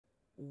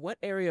what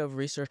area of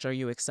research are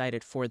you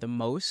excited for the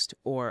most?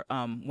 Or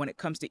when it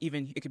comes to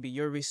even, it could be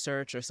your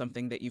research or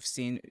something that you've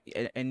seen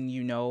and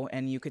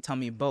and you could tell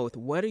me both.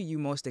 What are you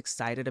most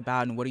excited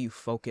about and what are you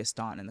focused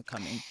on in the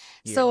coming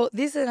year? So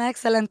this is an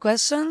excellent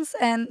questions.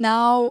 And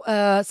now,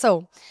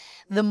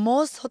 the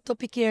most hot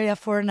topic area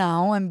for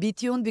now, and be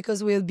tuned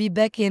because we'll be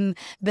back in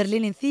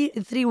Berlin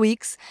in 3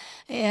 weeks,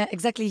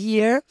 exactly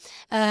here,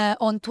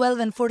 on 12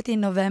 and 14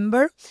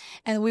 November.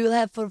 And we will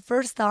have for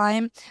first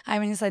time,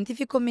 I'm in a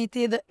scientific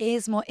committee, the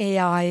ESMO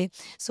AI,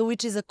 so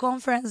which is a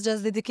conference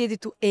just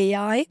dedicated to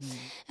AI.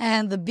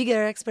 And the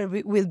bigger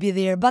expert will be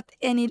there. But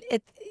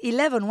at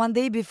 11, one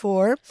day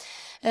before,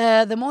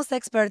 the most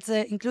experts,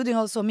 including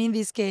also me in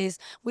this case,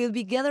 will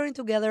be gathering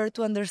together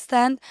to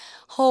understand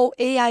how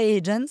AI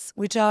agents,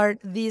 which are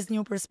these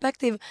new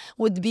perspective,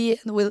 will be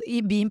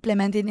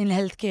implemented in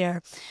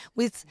healthcare.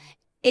 With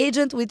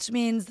agent, which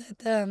means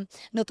that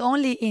not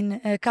only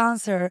in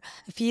cancer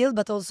field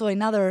but also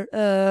in other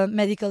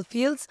medical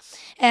fields,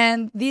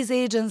 and these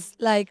agents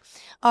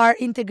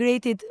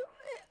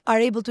are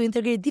able to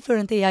integrate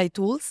different AI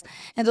tools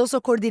and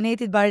also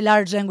coordinated by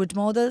large language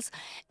models.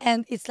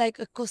 And it's like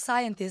a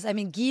co-scientist. I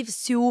mean,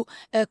 gives to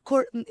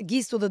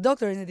the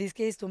doctor, in this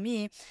case to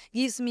me,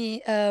 gives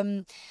me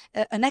an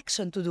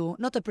action to do,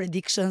 not a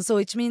prediction. So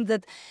it means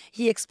that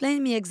he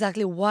explained me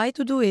exactly why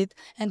to do it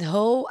and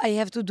how I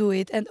have to do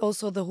it, and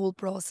also the whole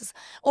process.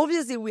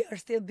 Obviously, we are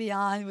still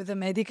behind with the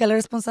medical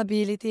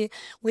responsibility,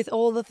 with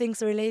all the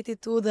things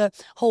related to the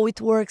how it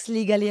works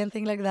legally and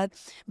things like that.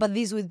 But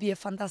this would be a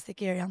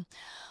fantastic area.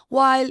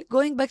 While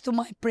going back to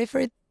my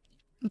preferred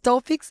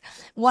topics,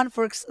 one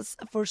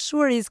for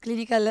sure is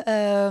clinical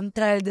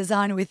trial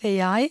design with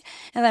AI,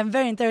 and I'm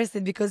very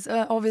interested because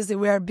obviously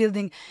we are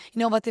building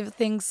innovative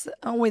things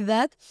with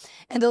that,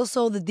 and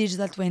also the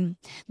digital twin.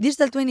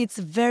 Digital twin, it's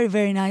a very,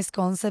 very nice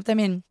concept. I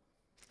mean,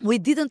 we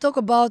didn't talk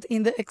about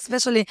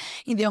especially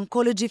in the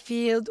oncology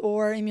field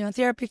or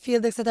immunotherapy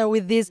field, etc.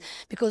 with this,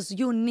 because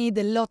you need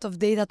a lot of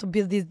data to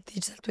build these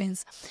digital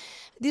twins.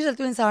 Digital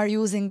twins are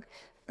using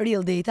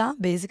real data,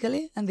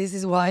 basically, and this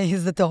is why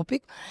is the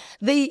topic.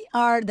 They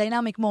are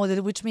dynamic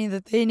models, which means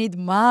that they need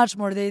much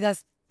more data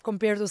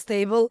compared to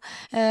stable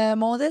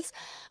models.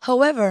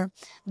 However,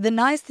 the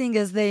nice thing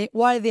is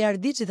why they are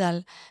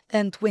digital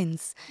and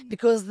twins,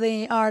 because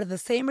they are the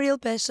same real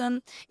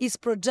patient is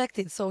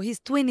projected. So his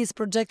twin is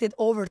projected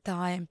over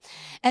time,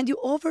 and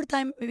over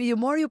time, the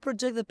more you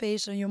project the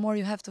patient, the more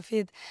you have to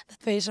feed the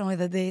patient with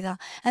the data.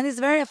 And it's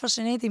very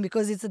fascinating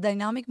because it's a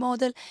dynamic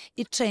model.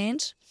 It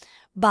changes,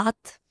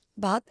 but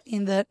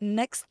in the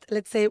next,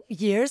 let's say,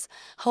 years,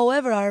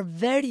 however, are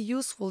very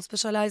useful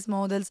specialized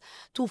models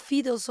to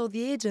feed also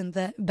the agent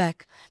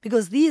back,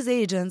 because these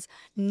agents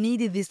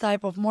needed this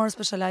type of more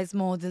specialized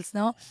models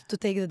now to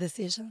take the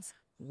decisions.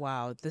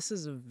 Wow, this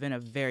has been a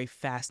very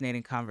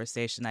fascinating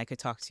conversation. I could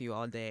talk to you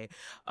all day,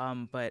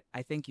 but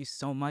I thank you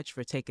so much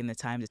for taking the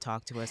time to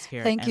talk to us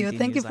here at Thank you. MD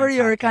Thank you for Newsline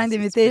your kind Podcast.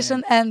 It's been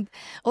invitation, and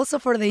also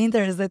for the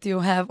interest that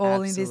you have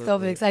all in these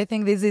absolutely. topics. I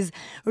think this is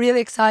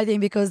really exciting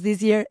because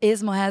this year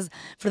ESMO has,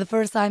 for the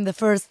first time, the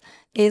first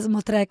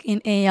ESMO track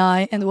in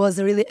AI, and it was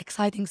really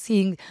exciting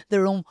seeing the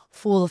room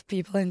full of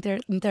people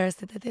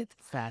interested in it.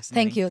 Fascinating.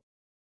 Thank you.